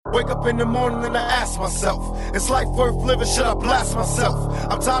wake up in the morning and I ask myself, is life worth living? Should I blast myself?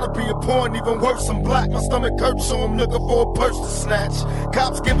 I'm tired of being poor and even worse, I'm black. My stomach hurts, so I'm looking for a purse to snatch.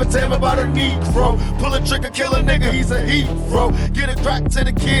 Cops give a damn about a Negro. Pull a trigger, kill a nigga, he's a hero. Get it crack to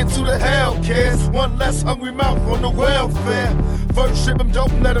the kids, who the hell cares? One less hungry mouth on the welfare. First ship them,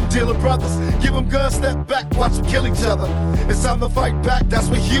 don't let them deal with brothers. Give them guns, step back, watch them kill each other. It's time to fight back, that's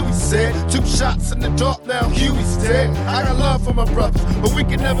what Huey said. 2 shots in the dark, now Huey's dead. I got love for my brothers, but we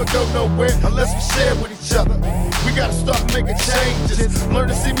can never go nowhere unless we share with each other. We gotta start making changes. Learn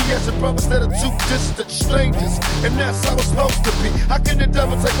to see me as a brother instead of 2 distant strangers. And that's how it's supposed to be. How can the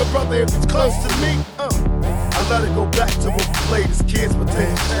devil take a brother if it's close to me? I let it go back to when we played as kids, but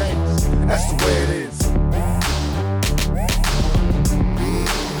then changed. That's the way it is.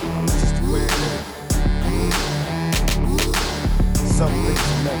 Some things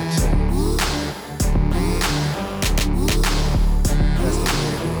will never change. That's the way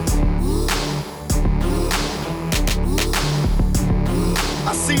it is.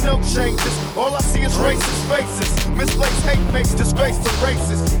 I see no changes, all I see is racist faces. Misplaced hate makes disgrace to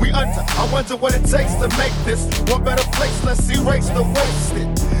races. I wonder what it takes to make this one better place. Let's erase the wasted.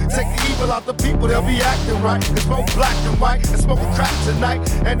 Take the evil out the people, they'll be acting right. It's both black and white, and smoking crack tonight.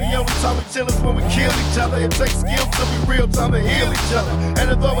 And the only time we chill is when we kill each other. It takes skill to be real time to heal each other.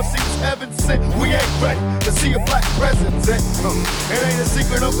 And although it seems heaven sent, we ain't ready to see a black president. It ain't a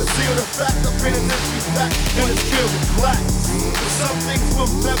secret, don't conceal the fact. The penitentiary back, and it's filled with blacks. Some things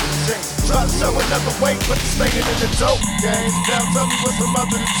will never change. Try to show another way, but it's staying in the dope game. Now tell me what's the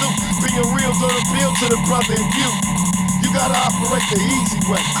mother to do. Being real don't appeal to the brother in you. You gotta operate the easy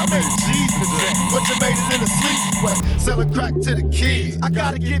way. I made Jesus today, but you made it in a sleazy way. Selling crack to the kids. I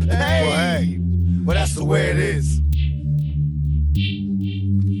gotta get paid. Well, hey, well that's the way it is.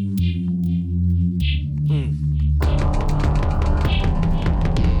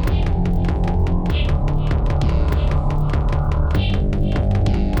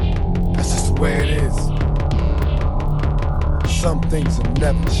 That's just the way it is. Some things will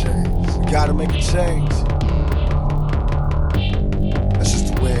never change. We gotta make a change. That's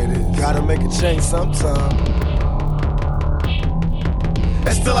just the way it is. Gotta make a change sometime.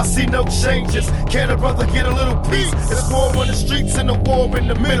 And still I see no changes. Can a brother get a little peace? It's war on the streets and a war in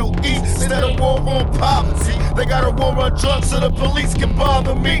the Middle East. Instead of war on poverty, they got a war on drugs so the police can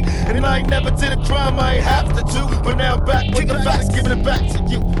bother me. And I ain't never did a crime I ain't have to do. But now I'm back with the facts, giving it back to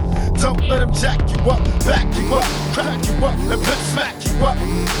you. Don't let them jack you up, back you up, crack you up, and pimp smack you up.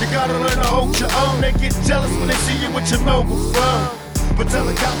 You gotta learn to hold your own. They get jealous when they see you with your mobile phone. But tell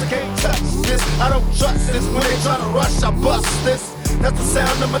the cops I can't touch this. I don't trust this. When they try to rush, I bust this. That's the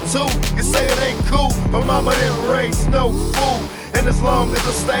sound number 2. You say it ain't cool, but mama didn't raise no fool. And as long as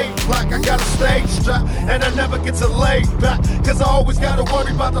I stay black, I got a stage strap. And I never get to lay back, cause I always gotta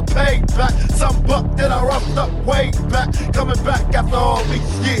worry about the payback. Some buck that I roughed up way back, coming back after all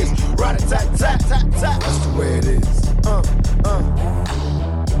these years. Rat-a-tat-tat-tat-tat. That's the way it is.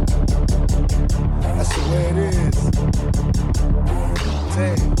 That's the way it is.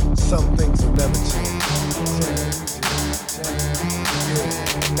 Damn, some things will never change. Yeah,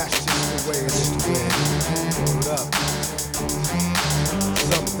 that's just the way it is. Hold up.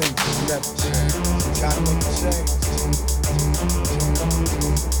 Some things will never change. Gotta make a change.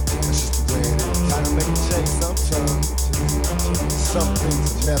 That's just the way it is. Gotta make a change sometimes. Some things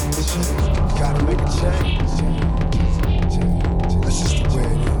will never change. Gotta make a change.